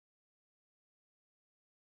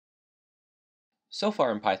So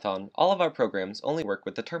far in Python, all of our programs only work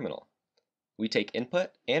with the terminal. We take input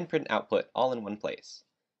and print output all in one place.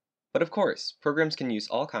 But of course, programs can use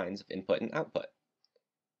all kinds of input and output.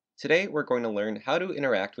 Today we're going to learn how to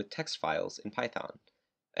interact with text files in Python,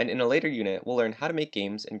 and in a later unit we'll learn how to make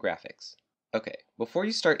games and graphics. Okay, before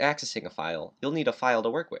you start accessing a file, you'll need a file to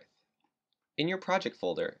work with. In your project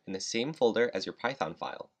folder, in the same folder as your Python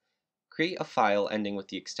file, create a file ending with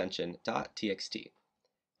the extension .txt.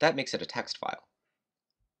 That makes it a text file.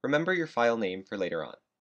 Remember your file name for later on.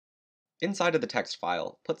 Inside of the text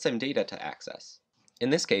file, put some data to access. In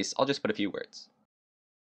this case, I'll just put a few words.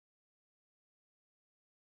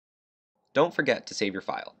 Don't forget to save your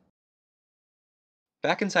file.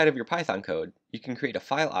 Back inside of your Python code, you can create a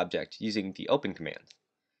file object using the open command.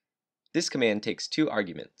 This command takes two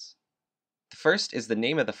arguments. The first is the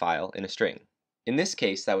name of the file in a string. In this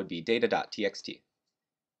case, that would be data.txt.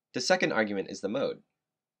 The second argument is the mode.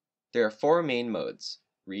 There are four main modes: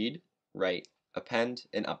 read, write, append,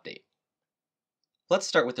 and update. Let's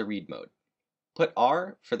start with the read mode. Put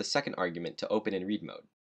R for the second argument to open in read mode.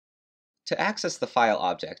 To access the file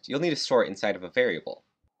object, you'll need to store it inside of a variable.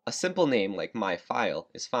 A simple name like myFile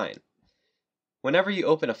is fine. Whenever you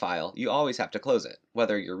open a file, you always have to close it,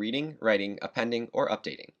 whether you're reading, writing, appending, or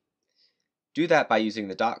updating. Do that by using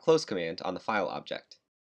the .close command on the file object.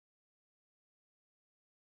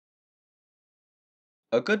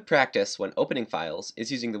 A good practice when opening files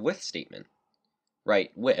is using the with statement.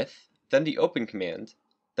 Write with, then the open command,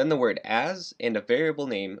 then the word as, and a variable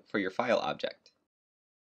name for your file object.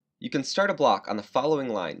 You can start a block on the following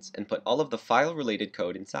lines and put all of the file-related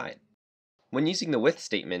code inside. When using the with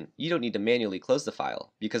statement, you don't need to manually close the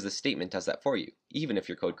file, because the statement does that for you, even if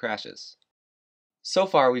your code crashes. So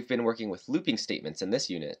far we've been working with looping statements in this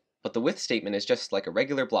unit, but the with statement is just like a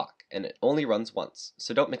regular block, and it only runs once,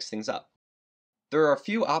 so don't mix things up. There are a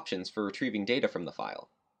few options for retrieving data from the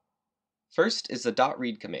file. First is the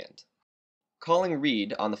 .read command. Calling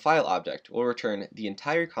read on the file object will return the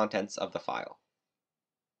entire contents of the file.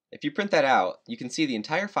 If you print that out, you can see the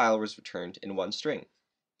entire file was returned in one string.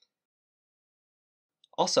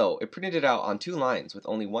 Also, it printed it out on 2 lines with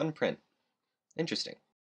only one print. Interesting.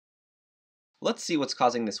 Let's see what's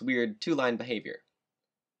causing this weird 2-line behavior.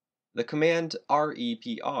 The command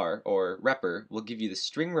repr, or repr, will give you the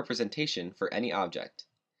string representation for any object.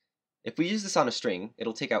 If we use this on a string,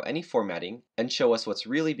 it'll take out any formatting and show us what's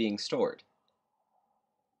really being stored.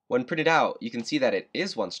 When printed out, you can see that it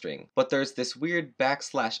is one string, but there's this weird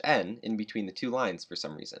 \n in between the 2 lines for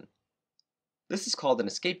some reason. This is called an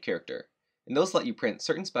escape character, and those let you print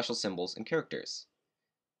certain special symbols and characters.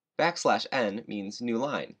 \n means new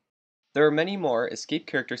line. There are many more escape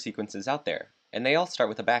character sequences out there, and they all start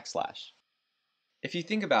with a backslash. If you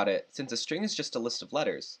think about it, since a string is just a list of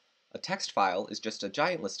letters, a text file is just a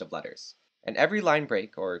giant list of letters, and every line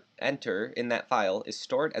break, or enter, in that file is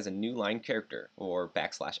stored as a new line character, or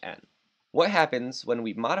 \n. What happens when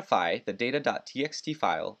we modify the data.txt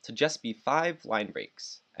file to just be 5 line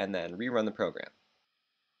breaks, and then rerun the program?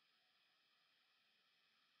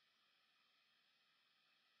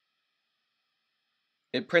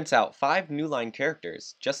 It prints out 5 new line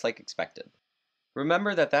characters, just like expected.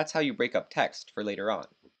 Remember that that's how you break up text for later on.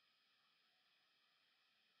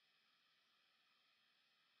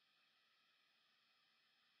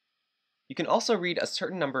 You can also read a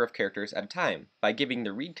certain number of characters at a time by giving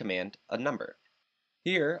the read command a number.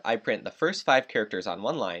 Here, I print the first 5 characters on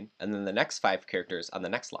one line, and then the next 5 characters on the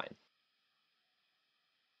next line.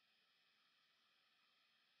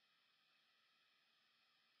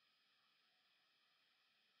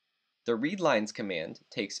 The readLines command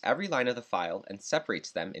takes every line of the file and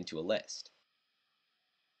separates them into a list.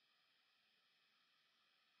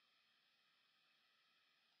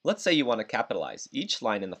 Let's say you want to capitalize each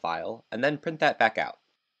line in the file and then print that back out.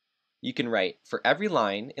 You can write, for every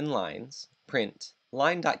line in lines, print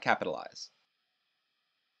line.capitalize.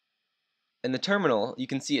 In the terminal, you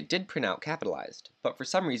can see it did print out capitalized, but for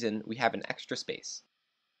some reason we have an extra space.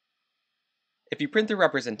 If you print the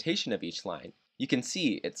representation of each line, you can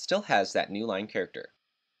see it still has that new line character.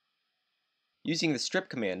 Using the strip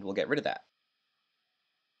command will get rid of that.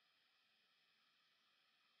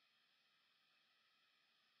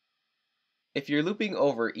 If you're looping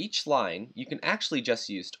over each line, you can actually just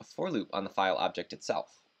use a for loop on the file object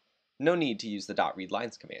itself. No need to use the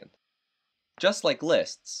 .readLines command. Just like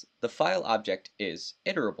lists, the file object is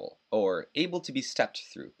iterable, or able to be stepped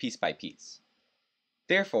through piece by piece.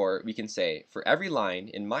 Therefore, we can say, for every line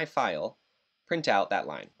in my file, print out that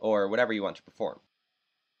line, or whatever you want to perform.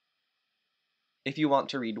 If you want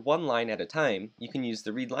to read one line at a time, you can use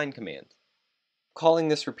the readLine command. Calling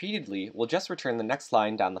this repeatedly will just return the next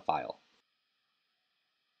line down the file.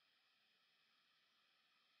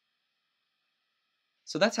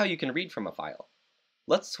 So that's how you can read from a file.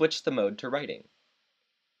 Let's switch the mode to writing.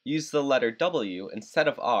 Use the letter W instead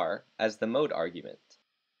of R as the mode argument.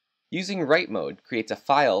 Using write mode creates a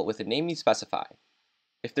file with a name you specify.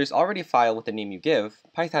 If there's already a file with a name you give,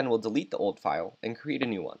 Python will delete the old file and create a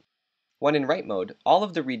new one. When in write mode, all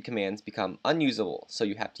of the read commands become unusable, so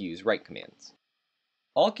you have to use write commands.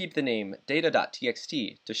 I'll keep the name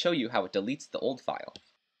data.txt to show you how it deletes the old file.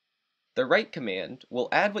 The write command will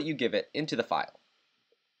add what you give it into the file.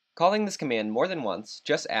 Calling this command more than once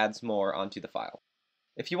just adds more onto the file.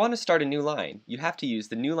 If you want to start a new line, you have to use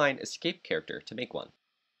the new line escape character to make one.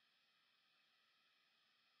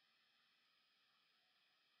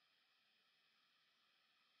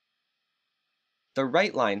 The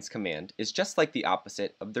write lines command is just like the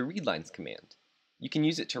opposite of the read lines command. You can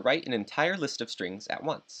use it to write an entire list of strings at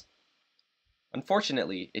once.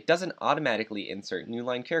 Unfortunately, it doesn't automatically insert new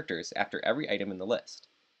line characters after every item in the list.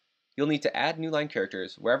 You'll need to add new line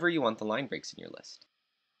characters wherever you want the line breaks in your list.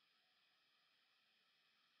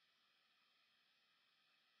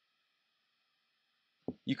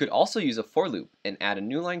 You could also use a for loop and add a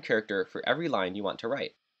new line character for every line you want to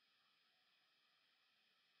write.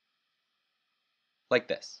 Like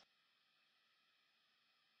this.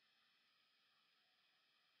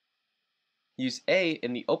 Use A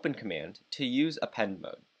in the open command to use append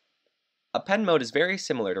mode. Append mode is very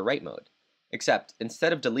similar to write mode, except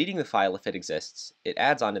instead of deleting the file if it exists, it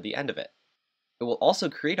adds on to the end of it. It will also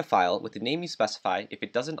create a file with the name you specify if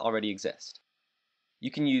it doesn't already exist.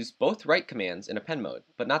 You can use both write commands in append mode,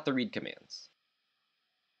 but not the read commands.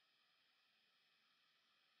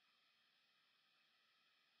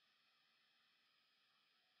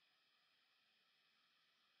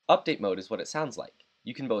 Update mode is what it sounds like.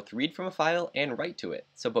 You can both read from a file and write to it,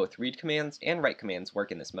 so both read commands and write commands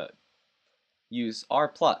work in this mode. Use R+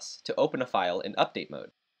 to open a file in update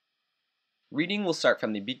mode. Reading will start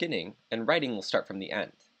from the beginning, and writing will start from the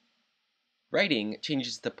end. Writing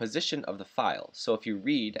changes the position of the file, so if you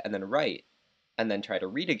read and then write, and then try to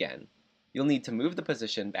read again, you'll need to move the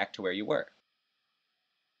position back to where you were.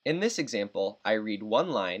 In this example, I read one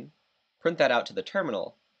line, print that out to the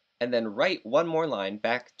terminal, and then write one more line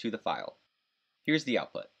back to the file. Here's the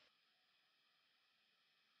output.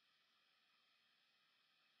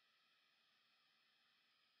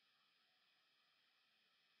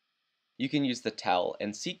 You can use the tell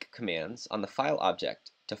and seek commands on the file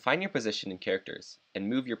object to find your position in characters and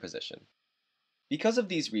move your position. Because of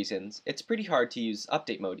these reasons, it's pretty hard to use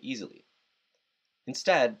update mode easily.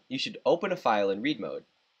 Instead, you should open a file in read mode,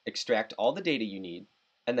 extract all the data you need,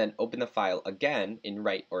 and then open the file again in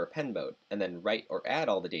write or append mode, and then write or add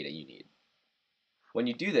all the data you need. When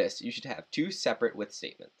you do this, you should have two separate with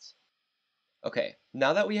statements. Okay,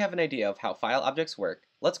 now that we have an idea of how file objects work,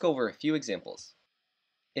 let's go over a few examples.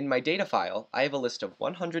 In my data file, I have a list of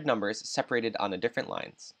 100 numbers separated onto different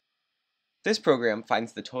lines. This program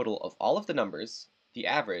finds the total of all of the numbers, the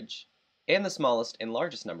average, and the smallest and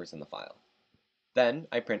largest numbers in the file. Then,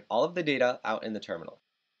 I print all of the data out in the terminal.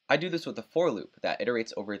 I do this with a for loop that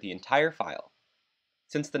iterates over the entire file.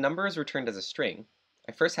 Since the number is returned as a string,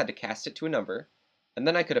 I first had to cast it to a number, and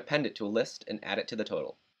then I could append it to a list and add it to the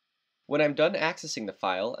total. When I'm done accessing the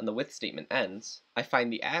file and the with statement ends, I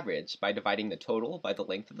find the average by dividing the total by the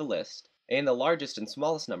length of the list, and the largest and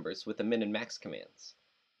smallest numbers with the min and max commands.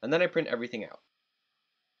 And then I print everything out.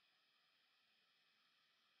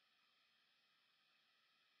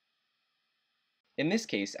 In this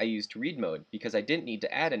case, I used read mode because I didn't need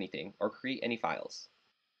to add anything or create any files.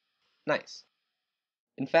 Nice.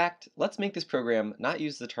 In fact, let's make this program not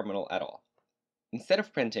use the terminal at all. Instead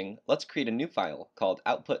of printing, let's create a new file called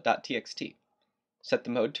output.txt. Set the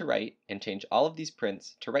mode to write and change all of these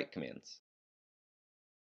prints to write commands.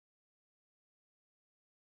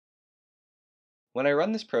 When I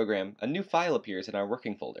run this program, a new file appears in our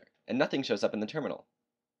working folder, and nothing shows up in the terminal.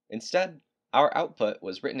 Instead, our output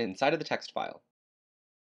was written inside of the text file.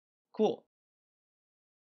 Cool.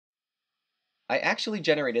 I actually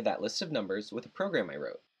generated that list of numbers with a program I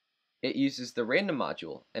wrote. It uses the random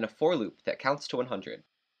module and a for loop that counts to 100.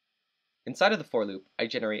 Inside of the for loop, I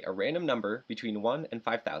generate a random number between 1 and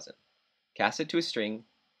 5,000, cast it to a string,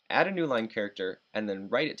 add a new line character, and then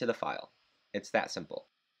write it to the file. It's that simple.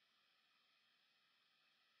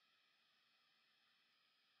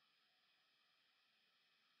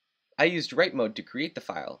 I used write mode to create the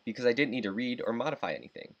file because I didn't need to read or modify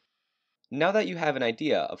anything. Now that you have an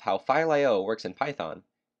idea of how file I/O works in Python,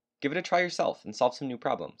 give it a try yourself and solve some new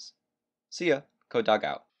problems. See ya, Code Dog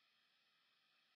out.